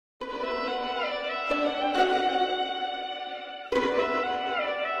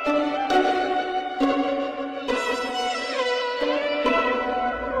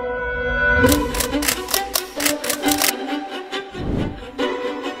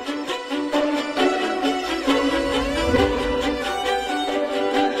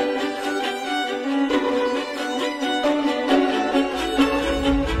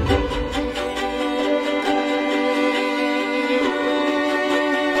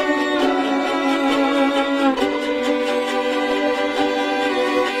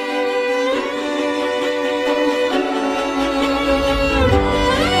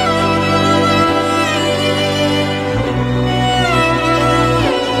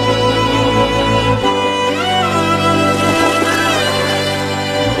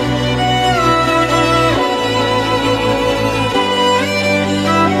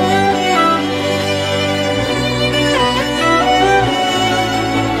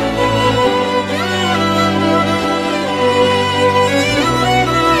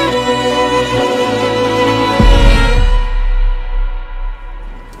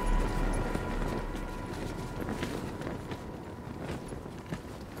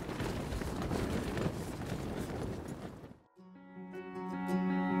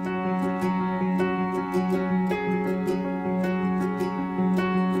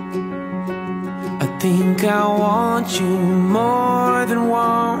think I want you more than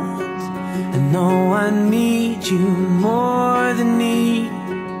once. I know I need you more than need.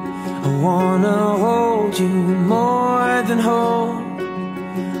 I wanna hold you more than hold.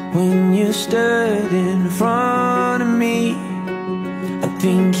 When you stood in front of me, I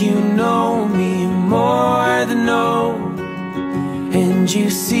think you know me more than know. And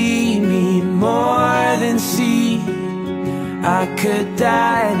you see me more than see. I could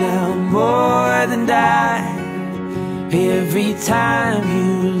die now more than die. Every time you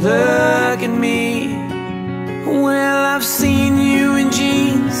look at me. Well, I've seen you in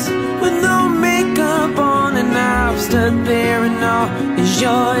jeans with no makeup on, and I've stood there and all is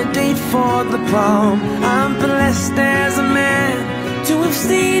your date for the prom. I'm blessed as a man to have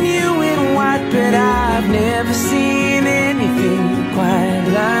seen you in white, but I've never seen anything quite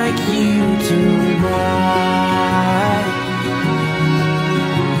like you tonight.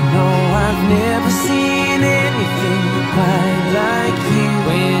 No, I've never seen anything quite like you.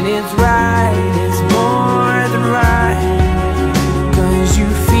 When it's right, it's more than right, 'cause you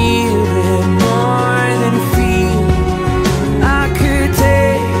feel it more than feel. I could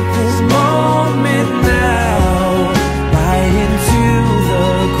take this moment now, right into the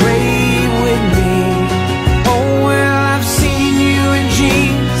grave with me. Oh, well, I've seen you in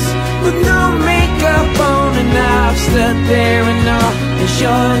jeans with no makeup on, and I've stood there and all it's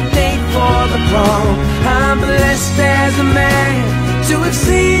your date for the prom. I'm blessed as a man to have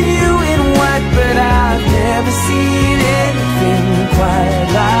seen you in white, but I've never seen anything quite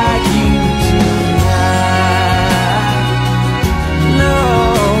like you tonight. No,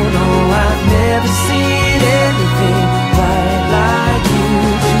 no, I've never seen anything quite like you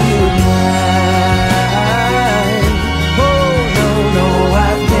tonight. Oh, no, no,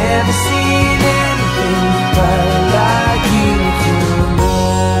 I've never seen anything quite like you tonight.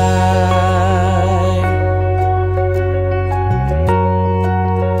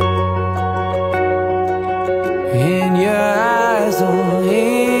 In your eyes, oh,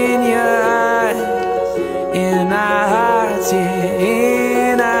 in your eyes, in our hearts, yeah,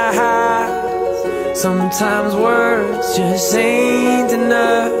 in our hearts. Sometimes words just ain't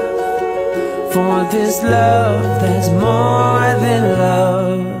enough for this love that's more than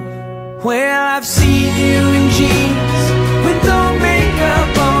love. Well, I've seen you in jeans with no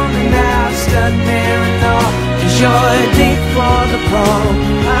makeup on, and I've stood there and all is your date for the prom.